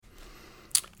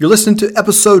You're listening to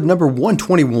episode number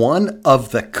 121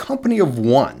 of The Company of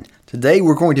One. Today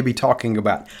we're going to be talking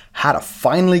about how to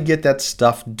finally get that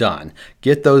stuff done.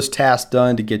 Get those tasks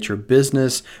done to get your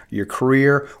business, your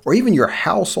career, or even your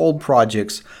household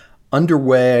projects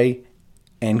underway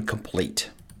and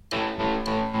complete.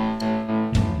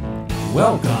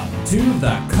 Welcome to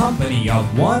The Company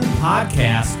of One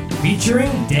podcast featuring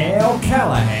Dale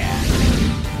Callahan.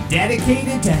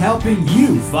 Dedicated to helping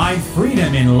you find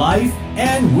freedom in life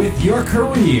and with your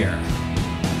career.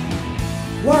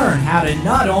 Learn how to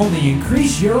not only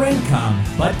increase your income,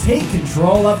 but take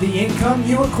control of the income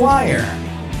you acquire.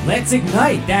 Let's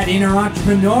ignite that inner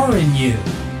entrepreneur in you.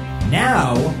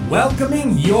 Now,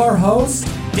 welcoming your host,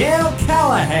 Dale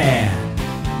Callahan.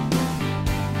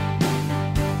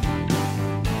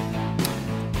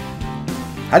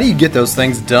 How do you get those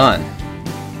things done?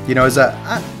 You know,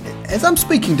 as I'm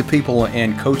speaking to people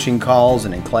in coaching calls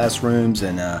and in classrooms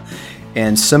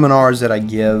and seminars that I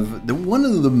give, one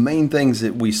of the main things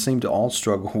that we seem to all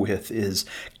struggle with is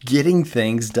getting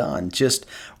things done. Just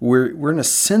we're in a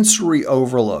sensory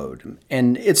overload,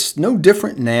 and it's no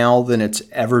different now than it's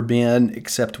ever been,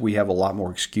 except we have a lot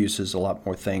more excuses, a lot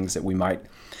more things that we might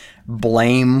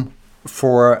blame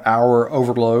for our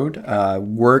overload,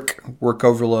 work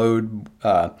overload.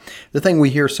 The thing we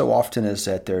hear so often is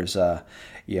that there's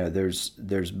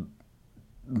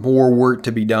more work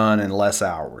to be done in less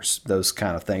hours. Those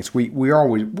kind of things. We're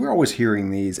always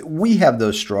hearing these. We have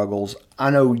those struggles.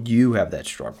 I know you have that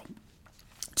struggle.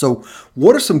 So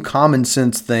what are some common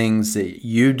sense things that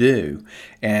you do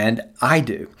and I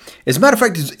do? As a matter of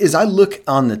fact, as I look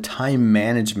on the time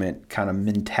management kind of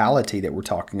mentality that we're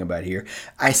talking about here,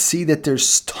 I see that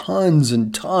there's tons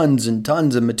and tons and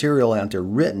tons of material out there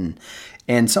written.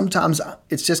 And sometimes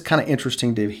it's just kind of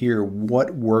interesting to hear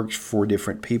what works for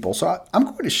different people. So I'm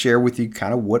going to share with you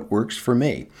kind of what works for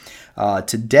me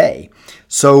today.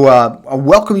 So I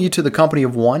welcome you to the Company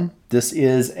of One. This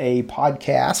is a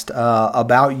podcast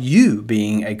about you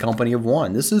being a company of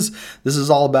one. This is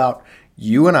all about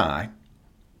you and I.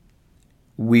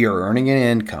 We are earning an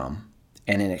income,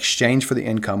 and in exchange for the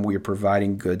income, we are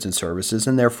providing goods and services,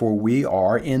 and therefore we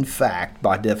are, in fact,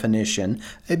 by definition,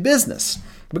 a business.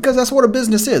 Because that's what a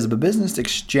business is. A business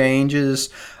exchanges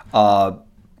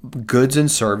goods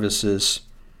and services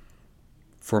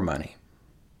for money.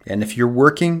 And if you're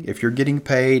working, if you're getting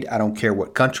paid, I don't care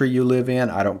what country you live in.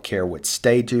 I don't care what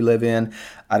state you live in.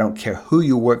 I don't care who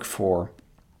you work for.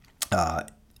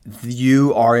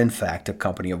 You are, in fact, a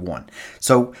company of one.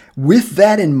 So with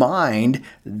that in mind,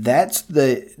 that's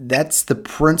the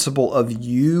principle of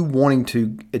you wanting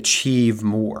to achieve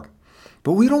more.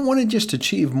 But we don't want to just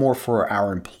achieve more for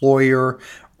our employer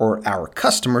or our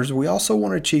customers. We also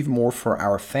want to achieve more for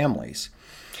our families.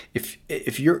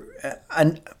 If you're,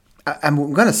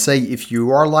 I'm going to say if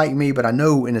you are like me, but I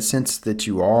know in a sense that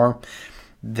you are,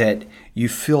 that you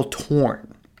feel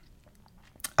torn.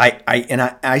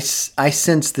 I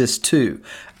sense this too.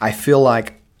 I feel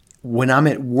like when I'm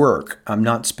at work, I'm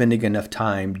not spending enough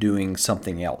time doing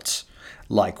something else,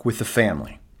 like with the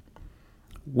family.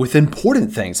 With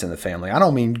important things in the family. I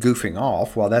don't mean goofing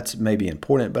off. Well, that's maybe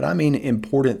important, but I mean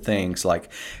important things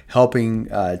like helping,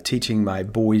 teaching my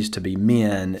boys to be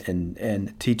men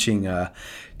and teaching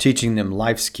them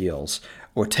life skills,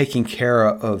 or taking care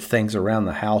of things around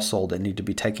the household that need to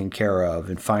be taken care of,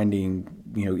 and finding,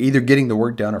 either getting the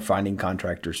work done or finding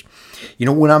contractors.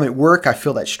 When I'm at work, I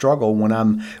feel that struggle. When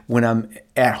I'm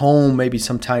at home, maybe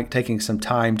taking some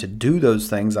time to do those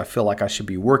things, I feel like I should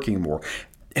be working more.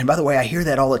 And by the way, I hear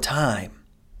that all the time.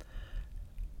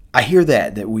 I hear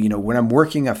that when I'm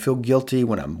working, I feel guilty.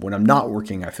 When I'm not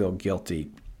working, I feel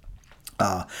guilty.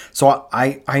 So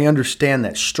I understand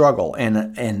that struggle,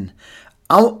 and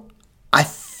I'm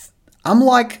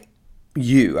like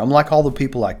you. I'm like all the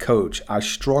people I coach. I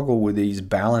struggle with these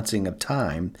balancing of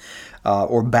time,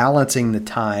 or balancing the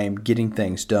time, getting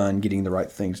things done, getting the right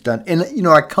things done. And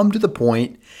I come to the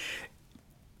point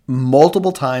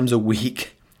multiple times a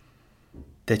week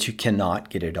that you cannot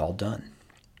get it all done.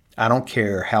 I don't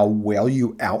care how well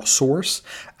you outsource.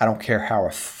 I don't care how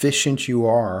efficient you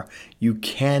are. You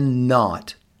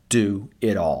cannot do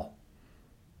it all.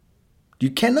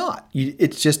 You cannot.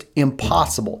 It's just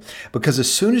impossible. Because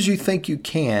as soon as you think you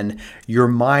can, your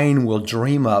mind will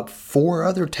dream up 4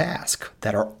 other tasks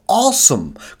that are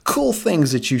awesome, cool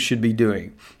things that you should be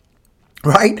doing.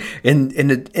 Right? And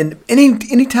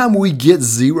anytime we get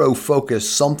zero focus,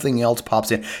 something else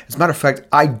pops in. As a matter of fact,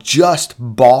 I just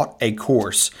bought a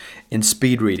course in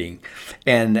speed reading.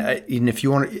 And if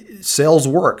you want, sales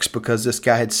works, because this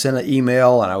guy had sent an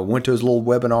email and I went to his little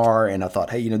webinar and I thought,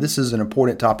 hey, this is an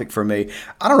important topic for me.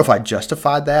 I don't know if I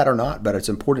justified that or not, but it's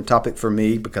an important topic for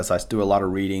me because I do a lot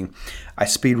of reading. I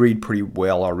speed read pretty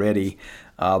well already.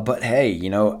 But hey,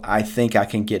 I think I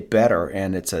can get better,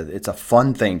 and it's a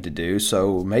fun thing to do.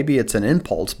 So maybe it's an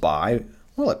impulse buy.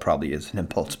 Well, it probably is an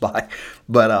impulse buy,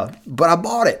 but I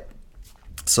bought it.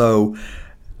 So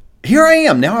here I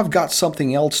am. Now I've got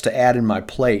something else to add in my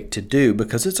plate to do,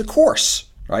 because it's a course,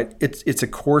 right? It's a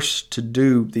course to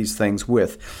do these things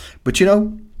with. But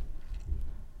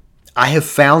I have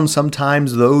found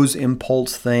sometimes those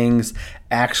impulse things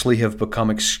actually have become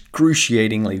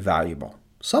excruciatingly valuable.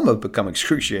 Some have become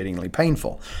excruciatingly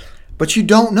painful, but you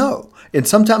don't know. And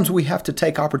sometimes we have to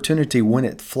take opportunity when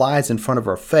it flies in front of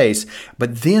our face.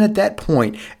 But then at that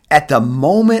point, at the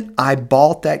moment I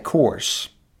bought that course,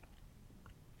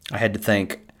 I had to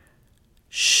think,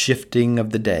 shifting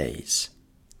of the days.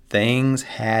 Things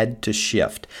had to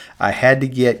shift. I had to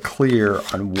get clear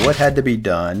on what had to be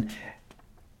done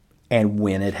and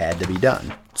when it had to be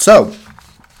done. So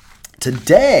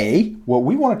today, what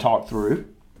we want to talk through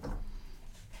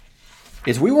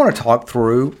is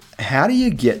how do you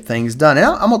get things done. And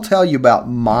I'm going to tell you about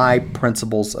my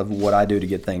principles of what I do to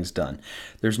get things done.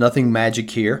 There's nothing magic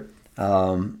here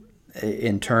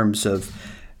in terms of,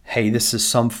 hey, this is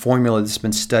some formula that's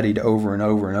been studied over and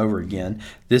over and over again.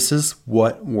 This is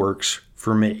what works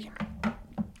for me.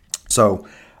 So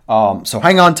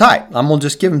hang on tight. I'm going to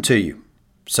just give them to you.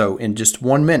 So in just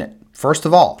 1 minute, first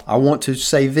of all, I want to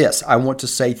say this. I want to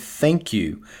say thank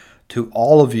you to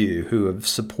all of you who have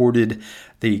supported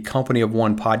the Company of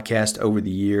One podcast over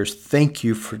the years. Thank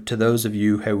you to those of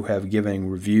you who have given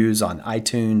reviews on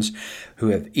iTunes, who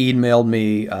have emailed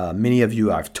me. Many of you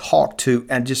I've talked to,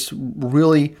 and just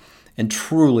really and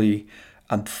truly,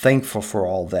 I'm thankful for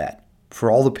all that. For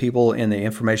all the people in the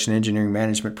Information Engineering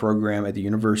Management program at the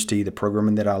university, the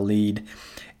program that I lead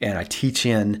and I teach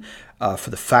in, for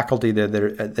the faculty that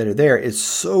are there, is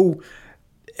so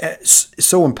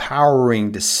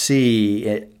empowering to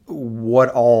see what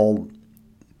all.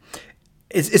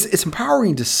 It's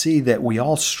empowering to see that we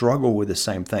all struggle with the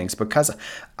same things, because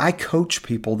I coach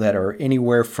people that are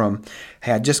anywhere from,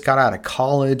 hey, I just got out of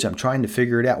college, I'm trying to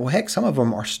figure it out. Well, heck, some of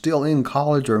them are still in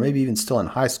college or maybe even still in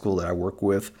high school that I work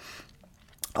with.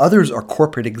 Others are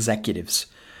corporate executives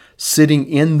sitting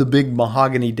in the big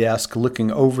mahogany desk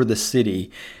looking over the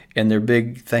city, and their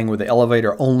big thing with the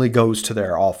elevator only goes to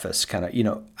their office. Kind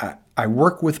of, I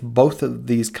work with both of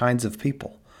these kinds of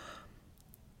people.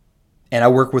 And I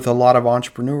work with a lot of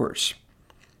entrepreneurs.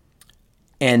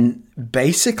 And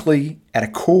basically, at a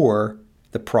core,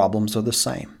 the problems are the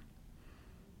same.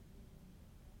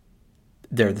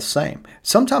 They're the same.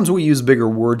 Sometimes we use bigger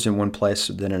words in one place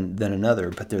than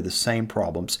another, but they're the same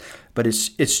problems. But it's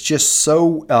just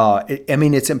so,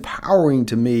 it's empowering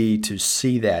to me to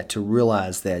see that, to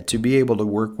realize that, to be able to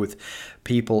work with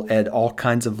people at all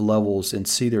kinds of levels and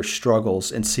see their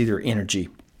struggles and see their energy.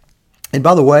 And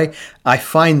by the way, I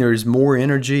find there's more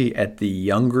energy at the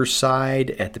younger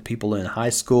side, at the people in high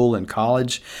school and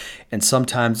college, and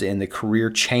sometimes in the career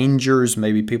changers,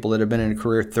 maybe people that have been in a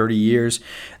career 30 years,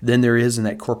 than there is in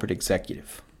that corporate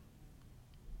executive.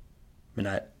 And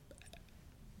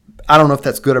I don't know if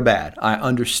that's good or bad. I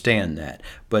understand that,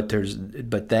 but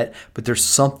there's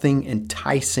something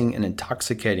enticing and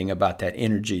intoxicating about that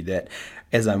energy that,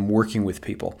 as I'm working with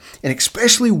people, and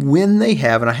especially when they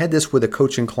have, and I had this with a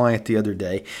coaching client the other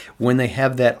day, when they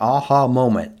have that aha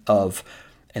moment of,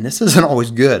 and this isn't always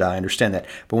good, I understand that,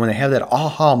 but when they have that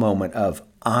aha moment of,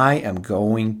 I am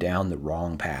going down the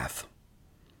wrong path.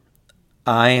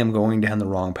 I am going down the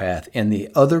wrong path, and the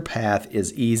other path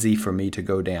is easy for me to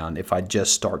go down if I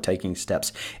just start taking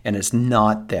steps, and it's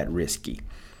not that risky.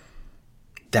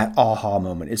 That aha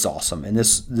moment is awesome. And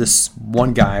this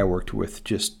one guy I worked with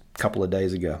just a couple of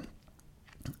days ago,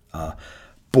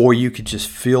 boy, you could just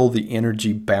feel the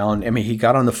energy bound. I mean, he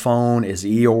got on the phone as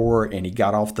Eeyore, and he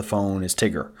got off the phone as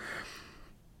Tigger.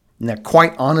 Now,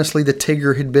 quite honestly, the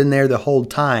Tigger had been there the whole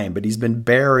time, but he's been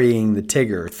burying the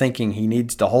Tigger, thinking he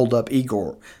needs to hold up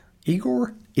Eeyore.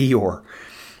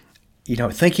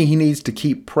 Thinking he needs to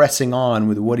keep pressing on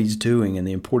with what he's doing and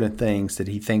the important things that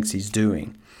he thinks he's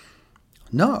doing.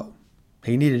 No,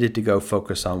 he needed it to go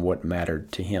focus on what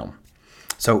mattered to him.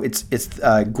 So it's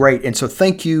great. And so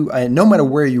thank you. No matter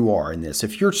where you are in this,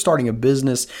 if you're starting a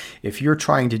business, if you're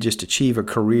trying to just achieve a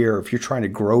career, if you're trying to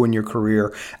grow in your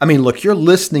career, I mean, look, you're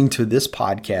listening to this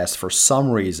podcast for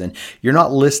some reason. You're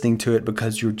not listening to it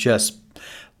because you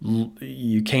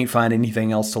can't find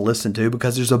anything else to listen to,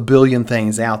 because there's a billion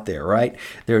things out there, right?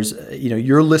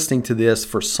 You're listening to this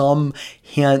for some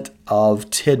hint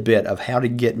of tidbit of how to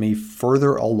get me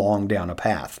further along down a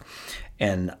path.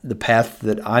 And the path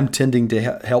that I'm tending to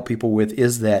help people with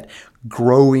is that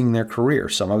growing their career.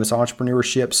 Some of it's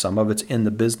entrepreneurship, some of it's in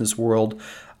the business world,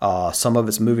 some of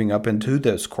it's moving up into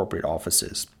those corporate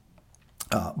offices.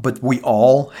 But we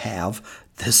all have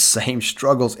the same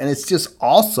struggles, and it's just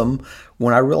awesome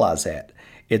when I realize that.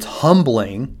 It's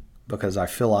humbling because I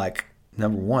feel like,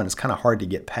 number one, it's kind of hard to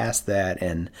get past that,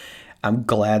 and I'm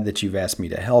glad that you've asked me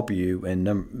to help you,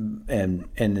 and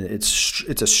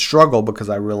it's a struggle because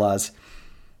I realize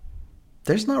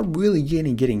there's not really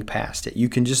any getting past it. You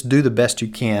can just do the best you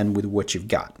can with what you've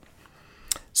got.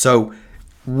 So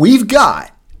we've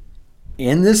got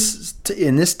in this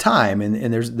time,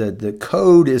 and there's the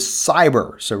code is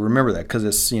cyber. So remember that, because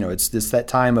it's that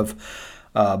time of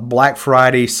Black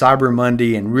Friday, Cyber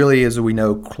Monday, and really, as we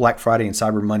know, Black Friday and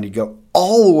Cyber Monday go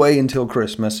all the way until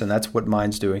Christmas, and that's what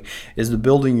mine's doing, is the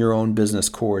Building Your Own Business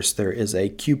course. There is a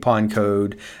coupon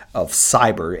code of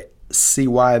cyber,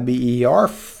 CYBER,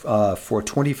 for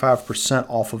 25%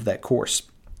 off of that course.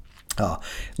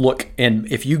 Look,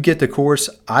 and if you get the course,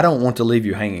 I don't want to leave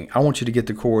you hanging. I want you to get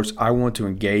the course. I want to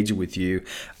engage with you.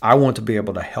 I want to be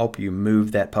able to help you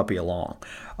move that puppy along.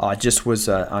 I just was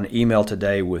on email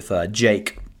today with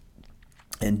Jake.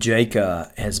 And Jake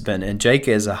Jake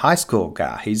is a high school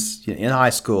guy. He's in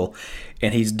high school,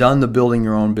 and he's done the Building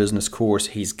Your Own Business course.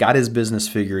 He's got his business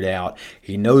figured out.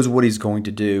 He knows what he's going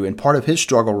to do. And part of his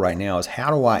struggle right now is,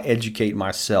 how do I educate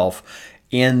myself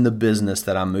in the business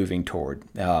that I'm moving toward?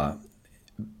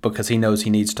 Because he knows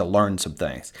he needs to learn some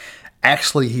things.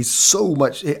 Actually, he's so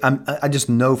much. I just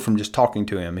know from just talking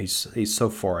to him, he's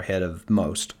so far ahead of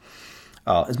most.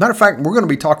 As a matter of fact, we're going to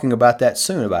be talking about that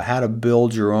soon, about how to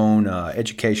build your own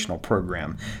educational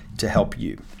program to help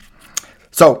you.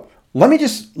 So let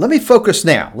me focus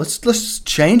now. Let's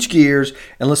change gears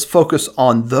and let's focus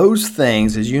on those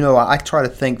things. As you know, I try to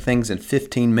think things in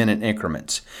 15-minute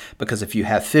increments, because if you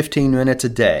have 15 minutes a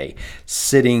day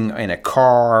sitting in a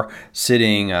car,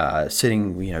 just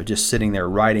sitting there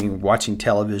writing, watching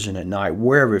television at night,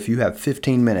 wherever, if you have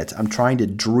 15 minutes, I'm trying to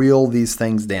drill these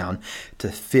things down to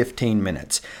 15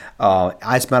 minutes.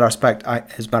 As a matter of fact,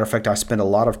 I spend a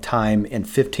lot of time in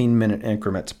 15-minute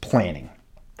increments planning.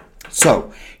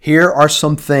 So here are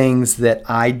some things that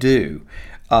I do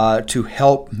to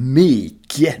help me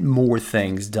get more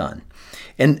things done.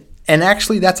 And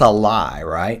actually, that's a lie,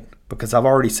 right? Because I've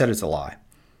already said it's a lie.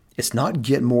 It's not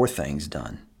get more things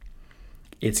done.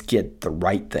 It's get the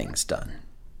right things done.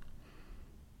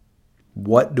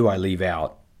 What do I leave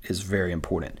out is very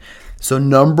important. So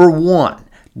number one,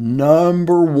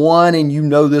 and you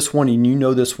know this one, and you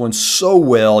know this one so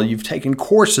well, you've taken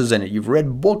courses in it, you've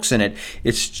read books in it,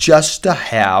 it's just to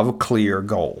have clear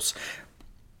goals.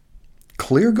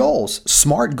 Clear goals,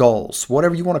 smart goals,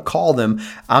 whatever you want to call them.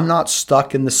 I'm not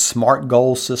stuck in the SMART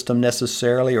goal system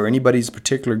necessarily, or anybody's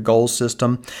particular goal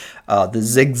system. The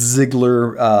Zig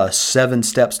Ziglar 7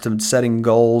 steps to setting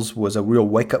goals was a real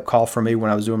wake-up call for me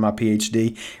when I was doing my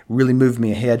PhD. It really moved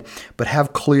me ahead. But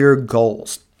have clear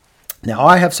goals. Now,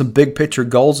 I have some big picture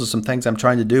goals and some things I'm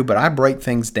trying to do, but I break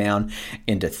things down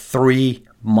into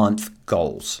 3-month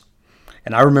goals.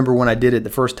 And I remember when I did it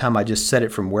the first time, I just set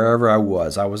it from wherever I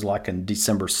was. I was like in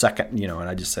December 2nd, and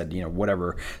I just said,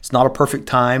 whatever. It's not a perfect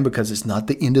time because it's not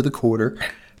the end of the quarter,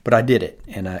 but I did it.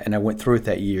 And I went through it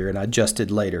that year, and I adjusted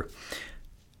later.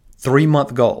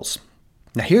 3-month goals.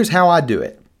 Now, here's how I do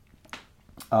it.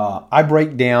 I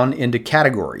break down into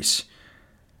categories.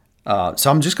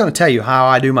 So I'm just going to tell you how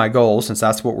I do my goals, since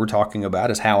that's what we're talking about,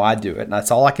 is how I do it. And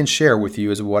that's all I can share with you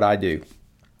is what I do.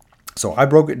 So I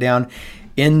broke it down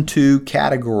into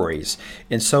categories.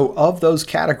 And so of those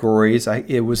categories,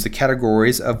 it was the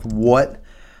categories of what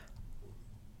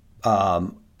I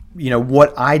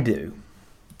do.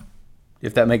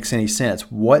 If that makes any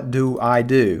sense. What do I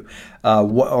do?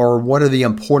 What are the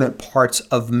important parts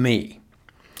of me?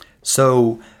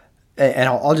 So, and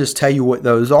I'll just tell you what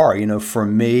those are. For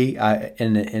me,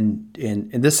 and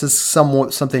this is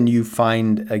somewhat something you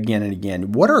find again and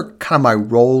again. What are kind of my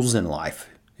roles in life,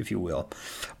 if you will?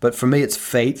 But for me, it's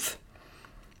faith.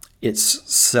 It's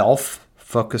self,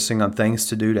 focusing on things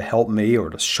to do to help me or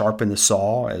to sharpen the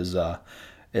saw, as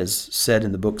said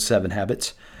in the book 7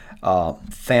 Habits.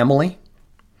 Family.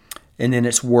 And then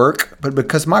it's work. But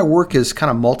because my work is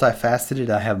kind of multifaceted,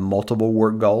 I have multiple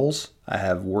work goals. I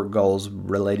have work goals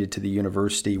related to the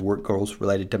university, work goals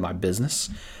related to my business.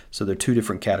 So they're two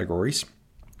different categories.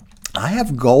 I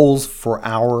have goals for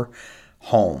our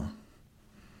home,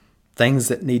 things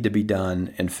that need to be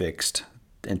done and fixed,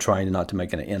 and trying not to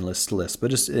make an endless list,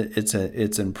 but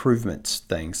it's improvements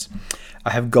things.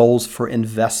 I have goals for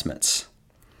investments.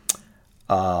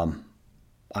 I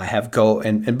have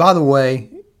and by the way,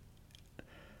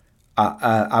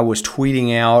 I was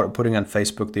tweeting out or putting on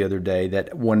Facebook the other day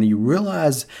that when you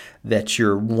realize that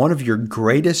one of your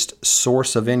greatest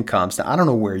source of incomes, now I don't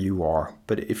know where you are,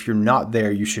 but if you're not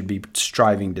there, you should be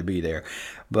striving to be there.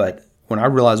 But when I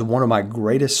realized one of my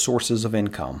greatest sources of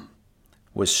income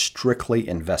was strictly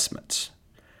investments,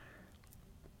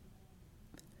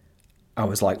 I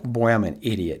was like, boy, I'm an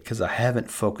idiot because I haven't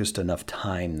focused enough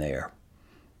time there,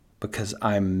 because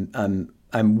I'm not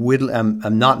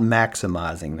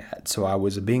maximizing that. So I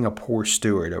was being a poor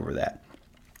steward over that.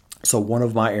 So one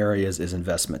of my areas is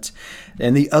investments,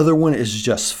 and the other one is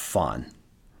just fun.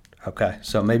 Okay,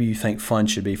 so maybe you think fun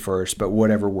should be first, but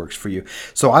whatever works for you.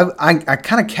 So I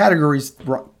kind of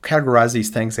categorize these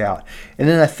things out, and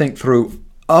then I think through,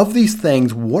 of these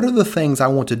things, what are the things I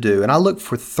want to do? And I look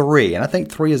for 3, and I think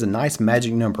 3 is a nice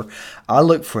magic number. I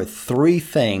look for 3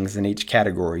 things in each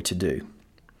category to do.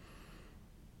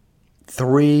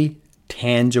 3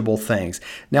 tangible things.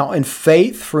 Now, in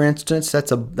faith, for instance,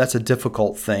 that's a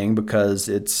difficult thing because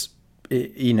it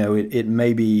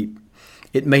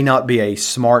may not be a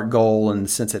SMART goal in the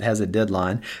sense it has a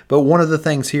deadline, but one of the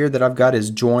things here that I've got is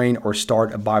join or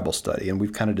start a Bible study, and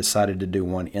we've kind of decided to do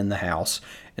one in the house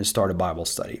and start a Bible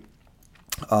study.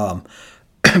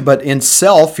 But in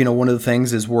self, one of the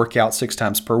things is work out 6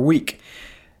 times per week,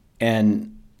 and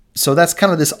so that's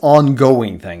kind of this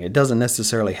ongoing thing. It doesn't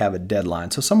necessarily have a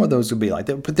deadline. So some of those would be like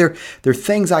that, but they're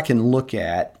things I can look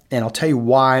at, and I'll tell you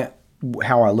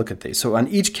how I look at these. So on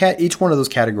each one of those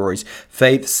categories,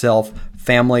 faith, self,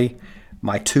 family,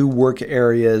 my 2 work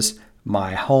areas,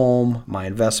 my home, my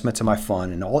investments, and my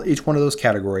fun, and each one of those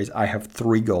categories, I have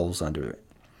 3 goals under it.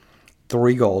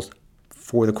 3 goals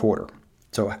for the quarter.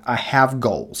 So I have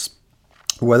goals.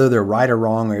 Whether they're right or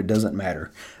wrong, or it doesn't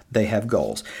matter. They have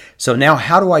goals. So now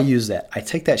how do I use that? I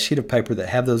take that sheet of paper that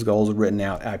have those goals written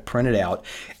out, I print it out,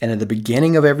 and at the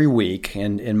beginning of every week,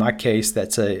 and in my case,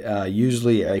 that's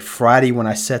usually a Friday when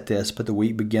I set this, but the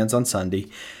week begins on Sunday.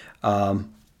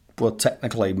 Well,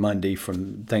 technically Monday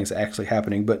from things actually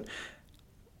happening, but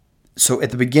so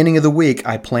at the beginning of the week,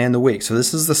 I plan the week. So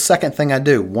this is the second thing I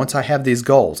do once I have these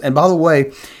goals. And by the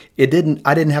way, I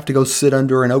didn't have to go sit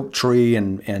under an oak tree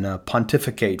and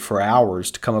pontificate for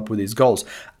hours to come up with these goals.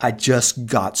 I just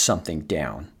got something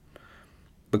down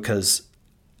because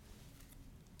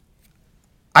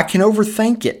I can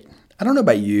overthink it. I don't know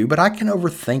about you, but I can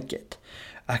overthink it.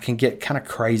 I can get kind of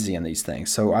crazy in these things.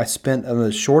 So I spent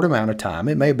a short amount of time.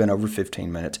 It may have been over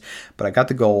 15 minutes, but I got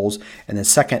the goals. And then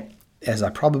second, as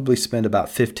I probably spend about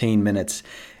 15 minutes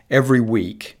every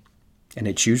week, and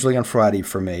it's usually on Friday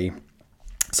for me.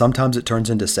 Sometimes it turns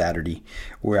into Saturday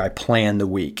where I plan the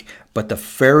week. But the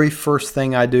very first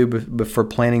thing I do before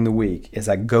planning the week is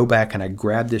I go back and I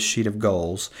grab this sheet of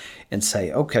goals and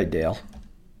say, okay, Dale,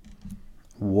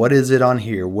 what is it on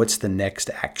here? What's the next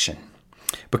action?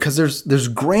 Because there's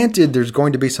going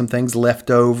to be some things left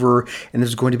over, and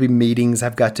there's going to be meetings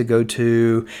I've got to go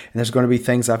to, and there's going to be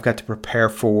things I've got to prepare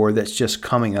for that's just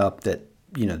coming up that,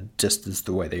 just is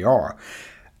the way they are.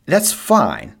 That's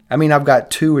fine. I mean, I've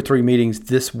got 2 or 3 meetings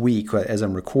this week as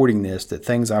I'm recording this, that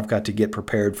things I've got to get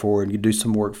prepared for and you do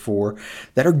some work for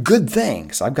that are good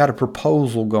things. I've got a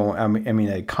proposal going,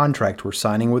 a contract we're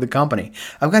signing with a company.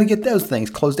 I've got to get those things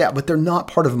closed out, but they're not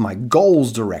part of my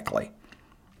goals directly.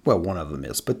 Well, one of them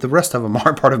is, but the rest of them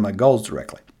aren't part of my goals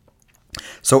directly.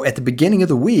 So at the beginning of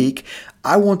the week,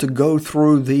 I want to go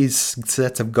through these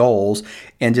sets of goals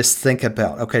and just think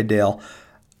about, okay, Dale,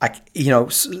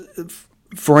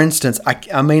 for instance,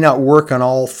 I may not work on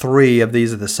all 3 of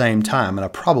these at the same time, and I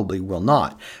probably will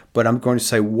not. But I'm going to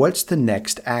say, what's the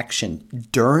next action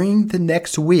during the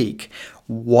next week?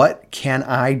 What can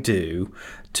I do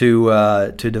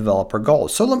to develop our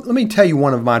goals? So let me tell you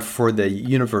one of mine for the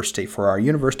university, for our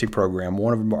university program.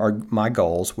 One of my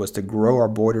goals was to grow our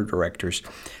board of directors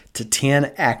to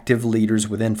 10 active leaders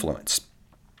with influence.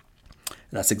 And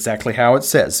that's exactly how it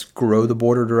says, grow the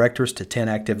board of directors to 10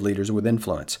 active leaders with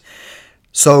influence.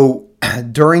 So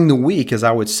during the week, as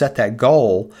I would set that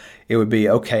goal, it would be,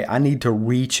 okay, I need to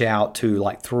reach out to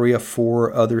like 3 or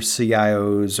 4 other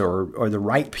CIOs or the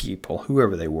right people,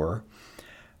 whoever they were.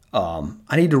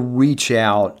 I need to reach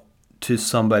out to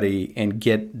somebody and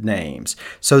get names.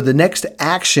 So the next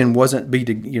action wasn't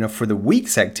for the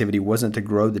week's activity wasn't to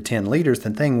grow the 10 leaders. The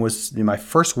thing was, my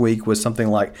first week was something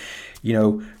like,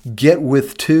 get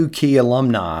with 2 key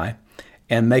alumni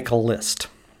and make a list.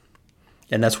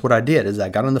 And that's what I did, is I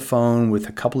got on the phone with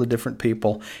a couple of different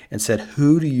people and said,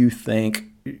 who do you think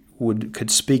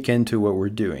could speak into what we're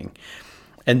doing?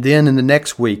 And then in the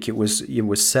next week, it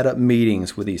was set up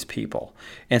meetings with these people.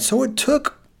 And so it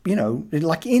took,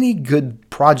 like any good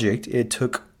project, it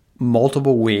took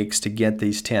multiple weeks to get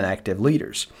these 10 active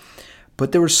leaders.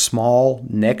 But there were small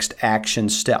next action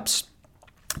steps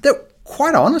that,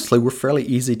 quite honestly, were fairly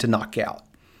easy to knock out.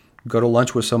 Go to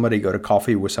lunch with somebody, go to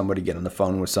coffee with somebody, get on the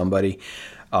phone with somebody,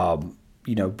 but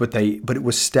it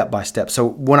was step by step. So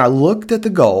when I looked at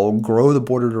the goal, grow the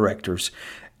board of directors,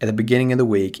 at the beginning of the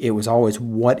week, it was always,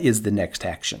 what is the next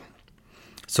action?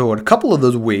 So at a couple of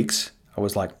those weeks, I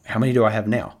was like, how many do I have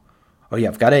now? Oh yeah,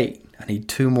 I've got 8. I need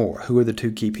 2 more. Who are the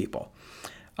 2 key people?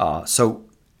 So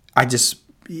I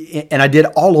did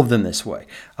all of them this way.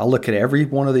 I look at every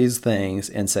one of these things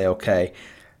and say, okay,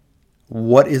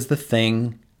 what is the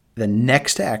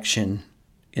next action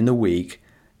in the week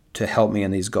to help me in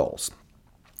these goals?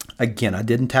 Again, I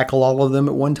didn't tackle all of them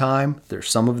at one time. There's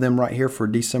some of them right here for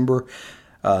December.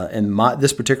 And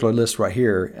this particular list right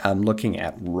here, I'm looking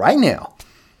at right now.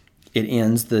 It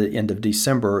ends the end of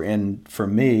December, and for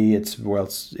me, it's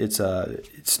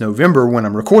November when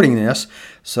I'm recording this.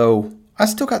 So I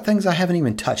still got things I haven't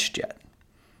even touched yet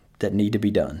that need to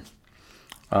be done.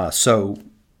 So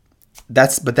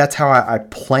that's how I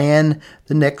plan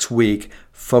the next week,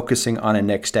 focusing on a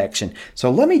next action.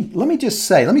 So let me just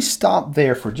say, let me stop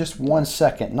there for just 1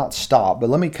 second. Not stop, but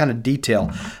let me kind of detail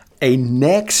a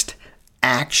next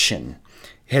action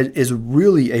is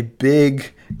really a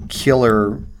big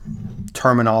killer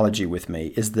terminology with me,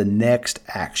 is the next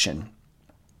action.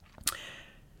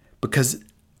 Because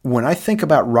when I think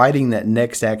about writing that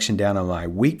next action down on my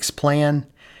week's plan,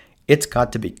 it's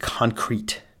got to be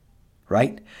concrete,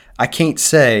 right? I can't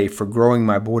say for growing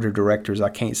my board of directors, I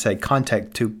can't say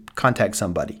contact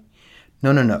somebody.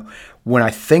 No. When I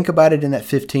think about it in that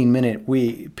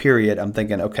 15-minute period, I'm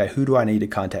thinking, okay, who do I need to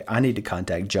contact? I need to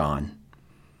contact John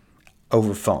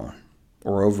over phone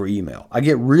or over email. I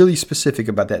get really specific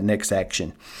about that next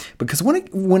action, because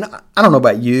when I don't know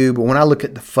about you, but when I look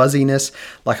at the fuzziness,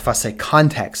 like if I say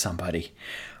contact somebody,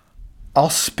 I'll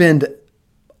spend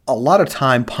a lot of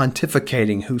time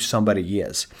pontificating who somebody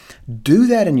is. Do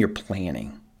that in your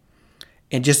planning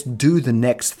and just do the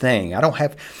next thing.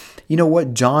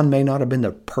 John may not have been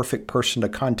the perfect person to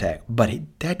contact, but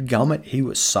dadgummit, he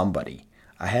was somebody.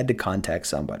 I had to contact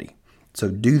somebody. So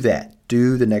do that.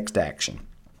 Do the next action.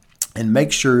 And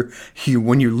make sure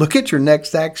when you look at your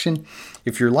next action,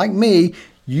 if you're like me,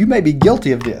 you may be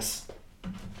guilty of this.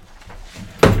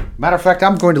 Matter of fact,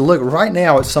 I'm going to look right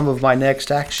now at some of my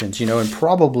next actions, and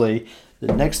probably the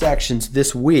next actions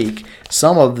this week,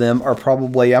 some of them are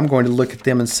probably, I'm going to look at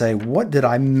them and say, what did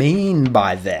I mean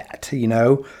by that?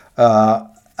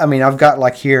 I've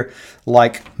got here,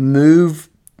 move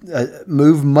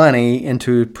money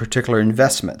into particular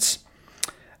investments.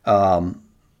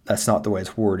 That's not the way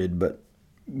it's worded, but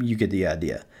you get the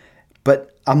idea.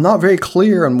 But I'm not very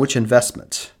clear on which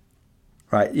investments,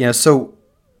 right?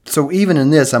 So even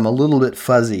in this, I'm a little bit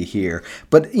fuzzy here,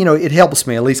 but it helps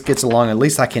me, at least gets along. At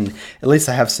least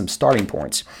I have some starting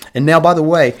points. And now, by the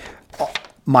way,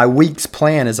 my week's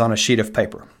plan is on a sheet of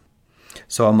paper.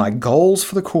 So my goals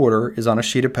for the quarter is on a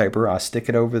sheet of paper. I stick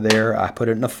it over there. I put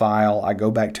it in a file. I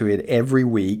go back to it every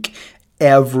week.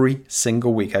 Every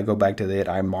single week I go back to it.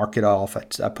 I mark it off.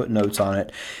 I put notes on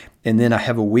it. And then I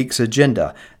have a week's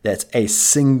agenda that's a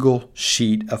single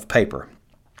sheet of paper.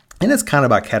 And it's kind of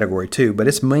by category too, but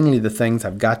it's mainly the things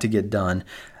I've got to get done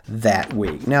that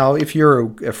week. Now, if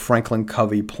you're a Franklin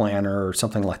Covey planner or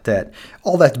something like that,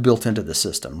 all that's built into the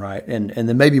system, right? And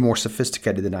they may be more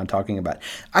sophisticated than I'm talking about.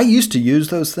 I used to use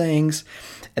those things,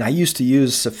 and I used to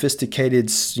use sophisticated,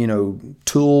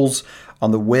 tools on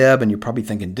the web. And you're probably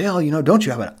thinking, Dale, don't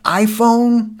you have an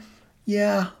iPhone?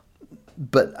 Yeah,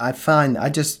 but I find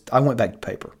I went back to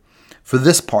paper for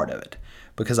this part of it,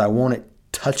 because I want it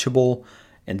touchable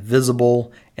and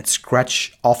visible and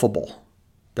scratch offable.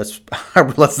 I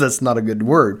realize that's not a good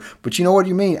word, but you know what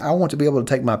you mean. I want to be able to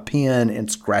take my pen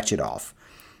and scratch it off.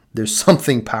 There's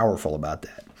something powerful about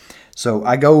that. So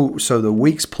the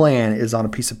week's plan is on a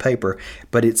piece of paper,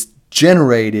 but it's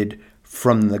generated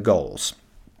from the goals.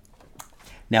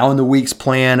 Now in the week's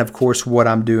plan, of course, what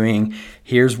I'm doing,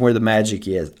 here's where the magic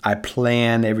is. I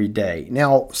plan every day.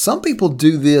 Now, some people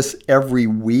do this every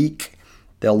week.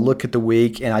 They'll look at the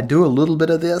week, and I do a little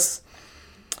bit of this.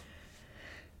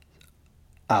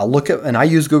 I'll look at, and I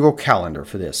use Google Calendar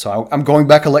for this. So I'm going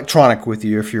back electronic with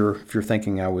you if you're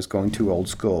thinking I was going too old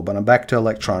school, but I'm back to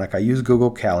electronic. I use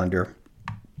Google Calendar,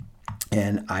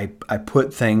 and I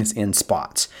put things in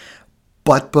spots.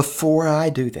 But before I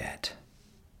do that,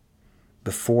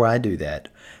 the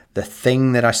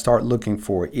thing that I start looking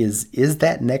for is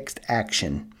that next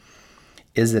action,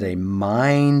 is it a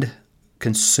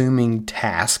mind-consuming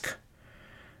task,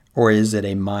 or is it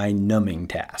a mind-numbing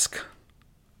task?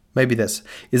 Maybe is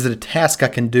it a task I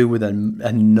can do with a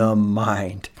numb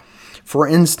mind? For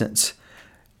instance,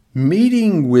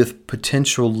 meeting with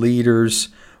potential leaders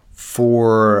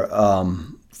for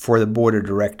the board of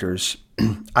directors,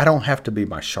 I don't have to be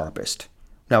my sharpest.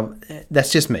 Now,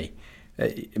 that's just me.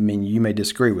 I mean, you may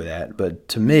disagree with that, but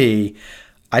to me,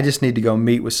 I just need to go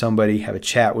meet with somebody, have a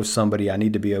chat with somebody. I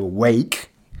need to be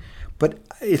awake, but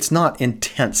it's not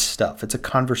intense stuff. It's a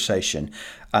conversation.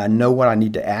 I know what I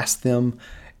need to ask them,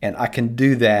 and I can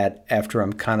do that after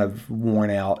I'm kind of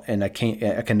worn out and I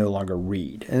can no longer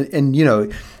read. And you know,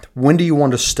 when do you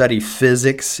want to study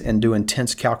physics and do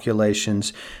intense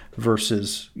calculations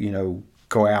versus, you know,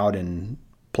 go out and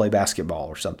play basketball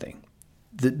or something?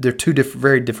 They're two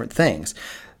very different things.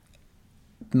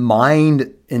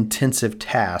 Mind-intensive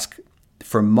task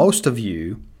for most of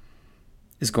you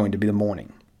is going to be the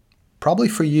morning. Probably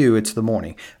for you, it's the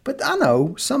morning. But I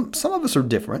know some of us are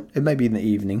different. It may be in the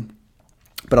evening.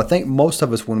 But I think most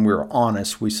of us, when we're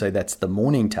honest, we say that's the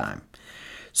morning time.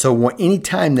 So any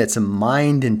time that's a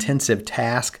mind-intensive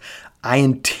task, I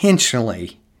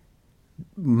intentionally,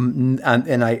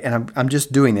 I'm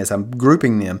just doing this. I'm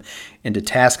grouping them into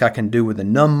tasks I can do with a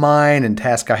numb mind and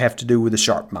tasks I have to do with a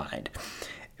sharp mind,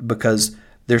 because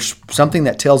there's something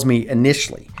that tells me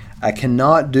initially I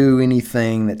cannot do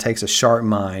anything that takes a sharp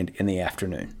mind in the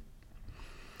afternoon.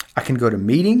 I can go to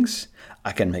meetings.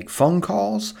 I can make phone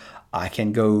calls. I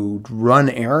can go run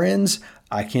errands.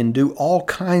 I can do all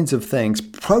kinds of things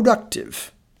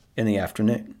productive in the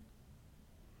afternoon.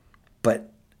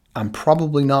 But I'm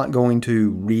probably not going to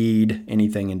read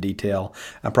anything in detail.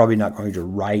 I'm probably not going to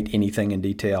write anything in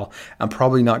detail. I'm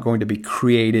probably not going to be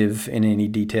creative in any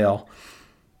detail.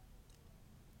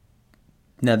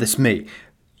 Now, this is me.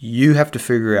 You have to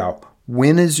figure out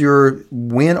when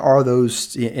are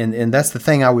those, and that's the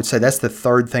thing I would say, that's the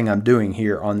third thing I'm doing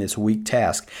here on this week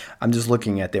task. I'm just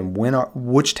looking at them.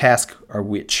 Which tasks are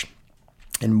which?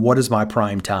 And what is my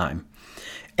prime time?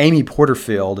 Amy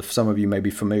Porterfield, if some of you may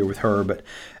be familiar with her, but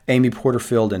Amy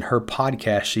Porterfield, in her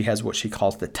podcast, she has what she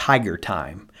calls the tiger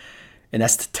time. And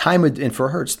that's the time, and for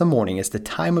her, it's the morning. It's the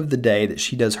time of the day that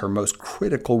she does her most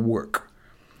critical work.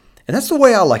 And that's the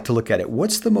way I like to look at it.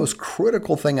 What's the most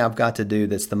critical thing I've got to do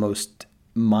that's the most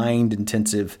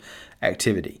mind-intensive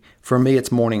activity? For me,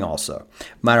 it's morning also.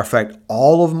 Matter of fact,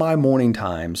 all of my morning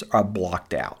times are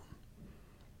blocked out.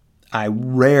 I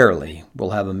rarely will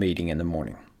have a meeting in the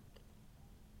morning.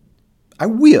 I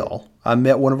will. I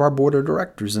met one of our board of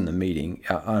directors in the meeting,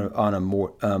 on a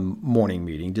morning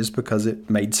meeting, just because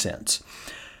it made sense.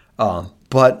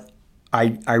 But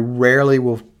I rarely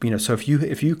will, so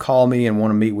if you call me and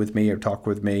want to meet with me or talk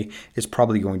with me, it's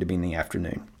probably going to be in the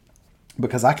afternoon,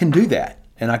 because I can do that,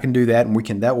 and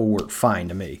that will work fine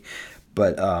to me.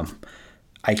 But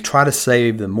I try to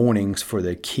save the mornings for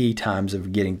the key times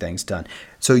of getting things done.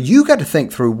 So you got to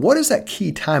think through, what is that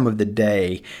key time of the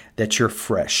day that you're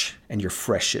fresh and you're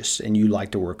freshest and you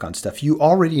like to work on stuff? You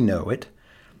already know it.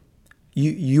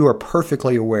 You are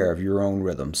perfectly aware of your own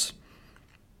rhythms.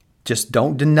 Just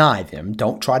don't deny them.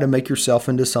 Don't try to make yourself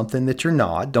into something that you're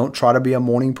not. Don't try to be a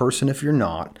morning person if you're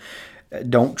not.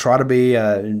 Don't try to be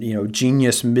a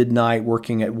genius midnight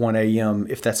working at 1 a.m.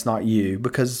 if that's not you,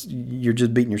 because you're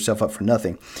just beating yourself up for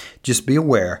nothing. Just be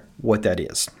aware what that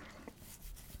is.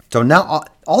 So now,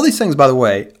 all these things, by the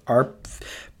way, are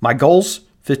my goals,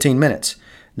 15 minutes.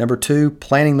 Number 2,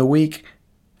 planning the week,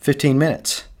 15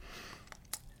 minutes.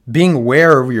 Being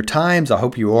aware of your times, I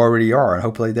hope you already are, and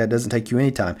hopefully that doesn't take you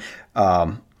any time.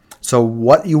 So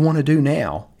what you want to do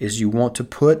now is you want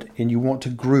to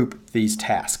group these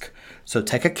tasks. So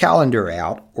take a calendar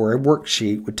out or a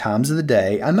worksheet with times of the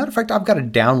day. As a matter of fact, I've got a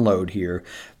download here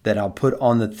that I'll put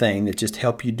on the thing that just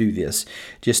help you do this.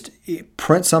 Just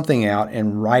print something out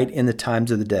and write in the times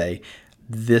of the day,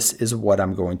 this is what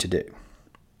I'm going to do.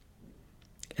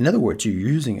 In other words, you're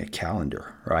using a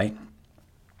calendar, right?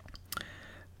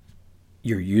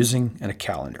 You're using a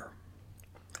calendar.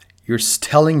 You're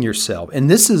telling yourself, and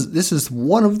this is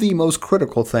one of the most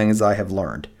critical things I have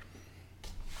learned.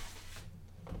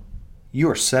 You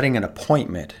are setting an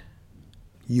appointment.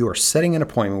 You are setting an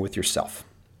appointment with yourself.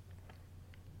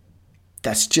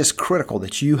 That's just critical,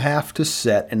 that you have to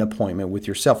set an appointment with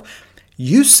yourself.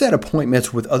 You set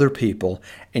appointments with other people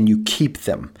and you keep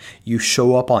them. You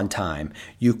show up on time.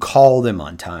 You call them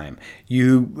on time.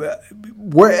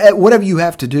 Whatever you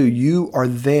have to do, you are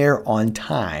there on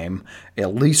time,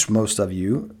 at least most of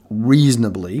you,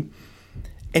 reasonably.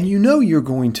 And you know you're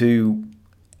going to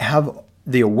have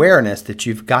the awareness that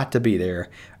you've got to be there.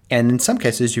 And in some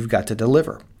cases, you've got to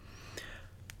deliver.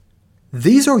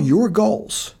 These are your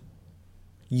goals.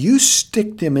 You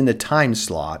stick them in the time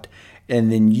slot,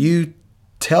 and then you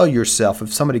tell yourself,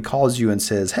 if somebody calls you and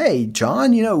says, "Hey,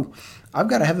 John, I've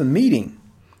got to have a meeting.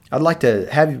 I'd like to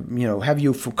have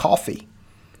you for coffee.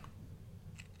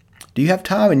 Do you have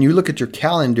time?" And you look at your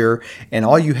calendar, and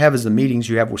all you have is the meetings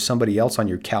you have with somebody else on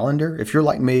your calendar. If you're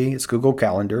like me, it's Google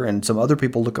Calendar, and some other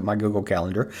people look at my Google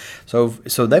Calendar. So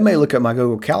they may look at my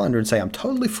Google Calendar and say, "I'm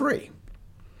totally free."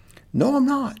 No, I'm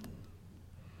not.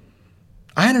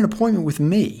 I had an appointment with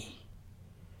me.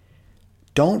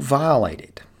 Don't violate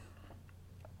it.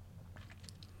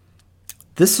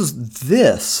 This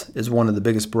is one of the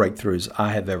biggest breakthroughs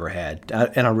I have ever had.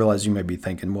 And I realize you may be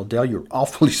thinking, "Well, Dale, you're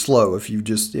awfully slow if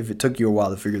it took you a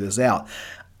while to figure this out."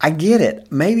 I get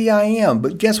it. Maybe I am.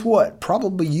 But guess what?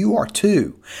 Probably you are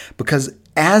too. Because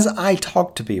as I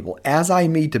talk to people, as I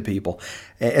meet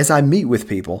with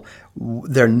people,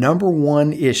 their number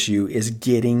one issue is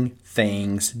getting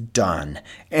things done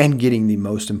and getting the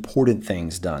most important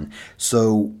things done.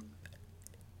 So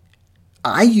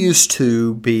I used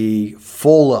to be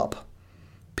full up.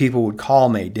 People would call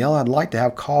me, "Dale, I'd like to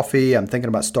have coffee. I'm thinking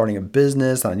about starting a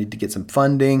business. I need to get some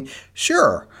funding."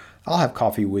 Sure, I'll have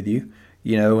coffee with you.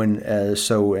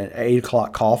 So at 8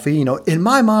 o'clock coffee, in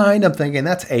my mind, I'm thinking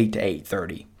that's 8 to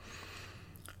 8:30.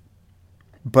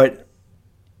 But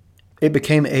it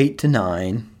became 8 to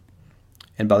 9.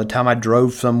 And by the time I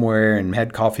drove somewhere and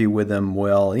had coffee with them,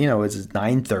 it's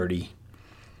 9:30.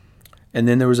 And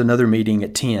then there was another meeting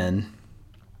at 10.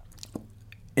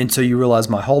 And so you realize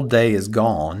my whole day is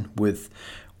gone with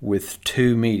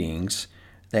 2 meetings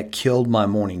that killed my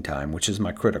morning time, which is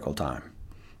my critical time,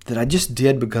 that I just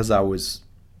did because I was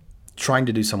trying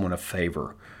to do someone a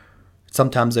favor.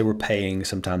 Sometimes they were paying,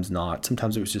 sometimes not.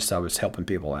 Sometimes it was just I was helping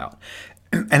people out.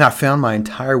 And I found my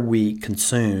entire week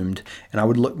consumed, and I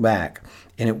would look back,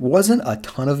 and it wasn't a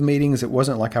ton of meetings. It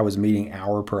wasn't like I was meeting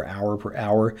hour per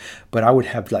hour, but I would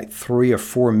have like 3 or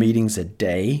 4 meetings a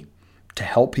day to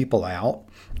help people out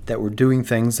that were doing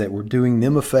things that were doing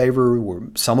them a favor.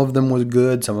 Some of them was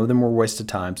good, some of them were wasted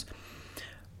times.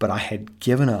 But I had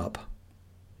given up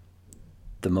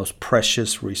the most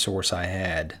precious resource I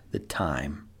had, the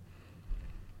time.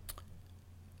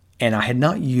 And I had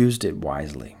not used it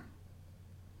wisely.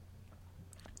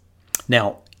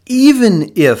 Now,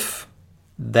 even if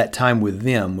that time with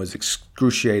them was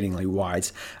excruciatingly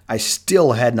wise, I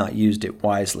still had not used it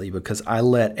wisely because I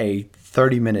let a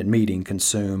 30-minute meeting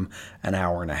consume an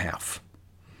hour and a half.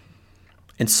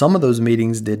 And some of those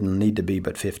meetings didn't need to be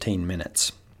but 15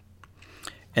 minutes.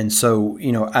 And so,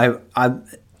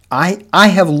 I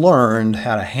have learned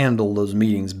how to handle those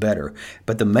meetings better.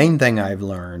 But the main thing I've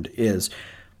learned is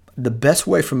the best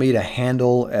way for me to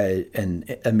handle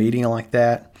a meeting like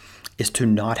that is to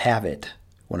not have it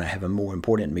when I have a more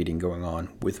important meeting going on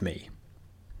with me.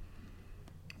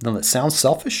 Now, that sounds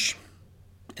selfish,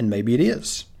 and maybe it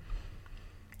is.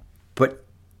 But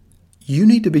you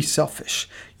need to be selfish.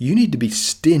 You need to be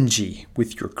stingy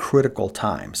with your critical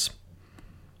times.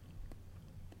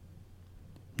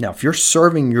 Now, if you're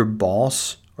serving your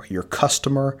boss or your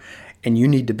customer and you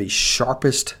need to be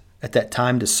sharpest at that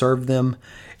time to serve them,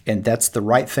 and that's the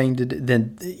right thing to do,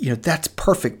 then that's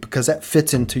perfect because that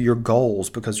fits into your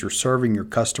goals because you're serving your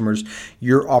customers.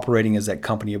 You're operating as that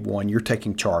company of one. You're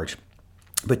taking charge.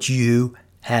 But you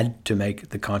had to make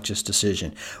the conscious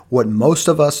decision. What most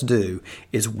of us do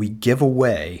is we give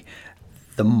away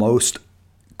the most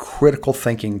critical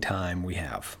thinking time we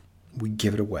have. We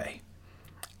give it away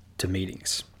to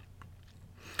meetings.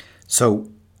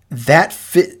 So that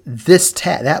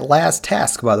that last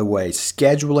task, by the way,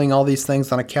 scheduling all these things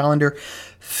on a calendar,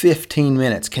 15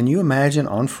 minutes. Can you imagine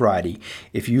on Friday,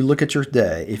 if you look at your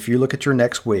day, if you look at your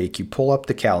next week, you pull up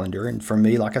the calendar, and for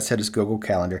me, like I said, it's Google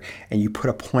Calendar, and you put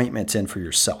appointments in for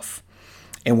yourself.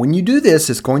 And when you do this,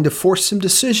 it's going to force some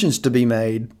decisions to be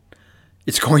made.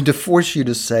 It's going to force you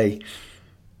to say,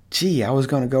 gee, I was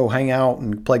going to go hang out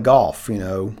and play golf,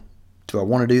 do I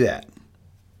want to do that?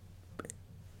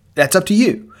 That's up to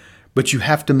you. But you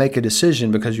have to make a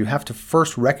decision because you have to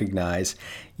first recognize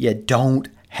you don't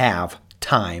have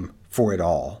time for it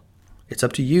all. It's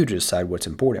up to you to decide what's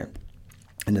important.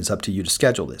 And it's up to you to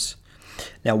schedule this.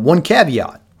 Now, one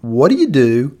caveat. What do you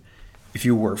do if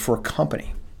you work for a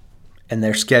company? and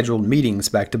they're scheduled meetings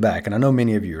back to back. And I know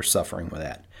many of you are suffering with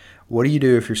that. What do you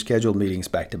do if you're scheduled meetings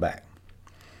back to back?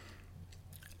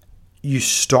 You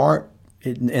start,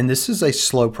 and this is a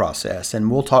slow process, and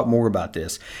we'll talk more about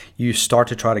this. You start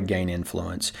to try to gain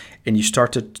influence, and you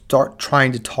start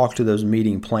trying to talk to those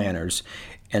meeting planners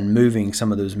and moving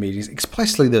some of those meetings,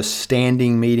 especially those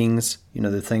standing meetings,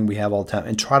 the thing we have all the time,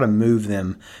 and try to move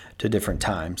them to different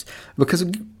times. Because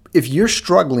if you're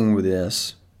struggling with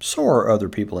this, so are other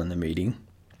people in the meeting.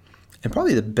 And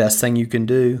probably the best thing you can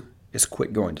do is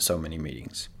quit going to so many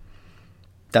meetings.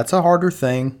 That's a harder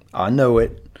thing. I know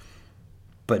it.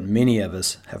 But many of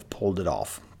us have pulled it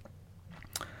off.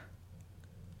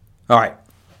 All right.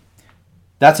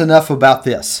 That's enough about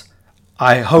this.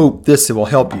 I hope this will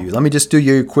help you. Let me just do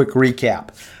you a quick recap.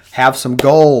 Have some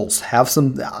goals.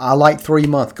 I like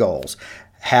 3-month goals.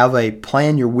 Have a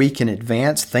plan your week in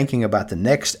advance, thinking about the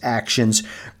next actions.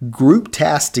 Group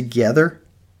tasks together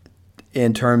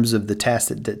in terms of the tasks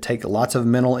that take lots of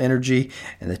mental energy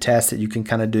and the tasks that you can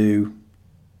kind of do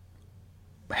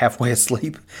halfway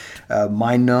asleep,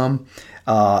 mind numb,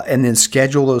 and then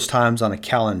schedule those times on a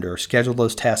calendar. Schedule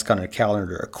those tasks on a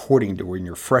calendar according to when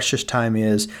your freshest time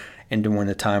is and during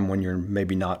the time when you're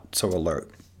maybe not so alert.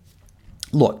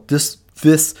 Look, this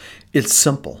it's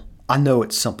simple. I know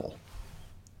it's simple,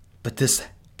 but this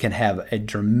can have a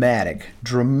dramatic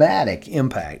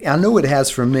impact. I know it has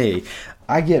for me.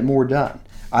 I get more done.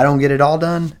 I don't get it all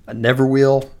done. I never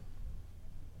will.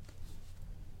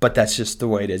 But that's just the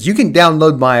way it is. You can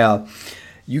download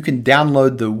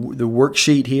the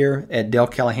worksheet here at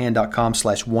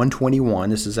dalecallahan.com/121.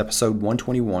 This is episode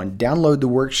 121. Download the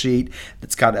worksheet.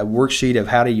 It's got a worksheet of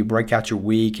how do you break out your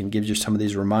week and gives you some of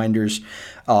these reminders.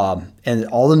 And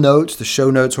all the notes, the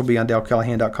show notes will be on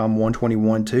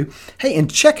dalecallahan.com/121 too. Hey, and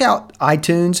check out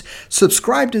iTunes.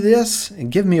 Subscribe to this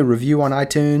and give me a review on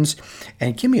iTunes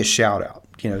and give me a shout out.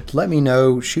 Let me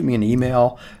know. Shoot me an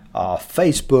email.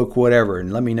 Facebook, whatever,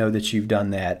 and let me know that you've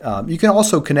done that. You can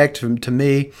also connect to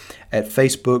me at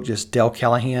Facebook, just Dale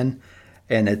Callahan,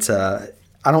 and it's I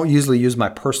don't usually use my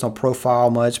personal profile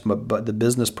much, but the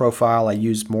business profile I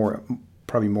use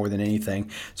probably more than anything.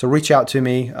 So reach out to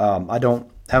me. I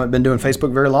haven't been doing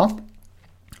Facebook very long,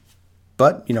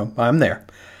 but I'm there.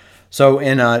 So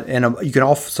and you can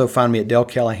also find me at Dale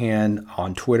Callahan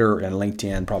on Twitter and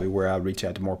LinkedIn, probably where I reach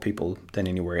out to more people than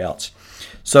anywhere else.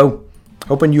 So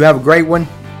hoping you have a great one.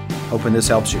 Hoping this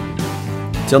helps you.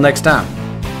 Until next time.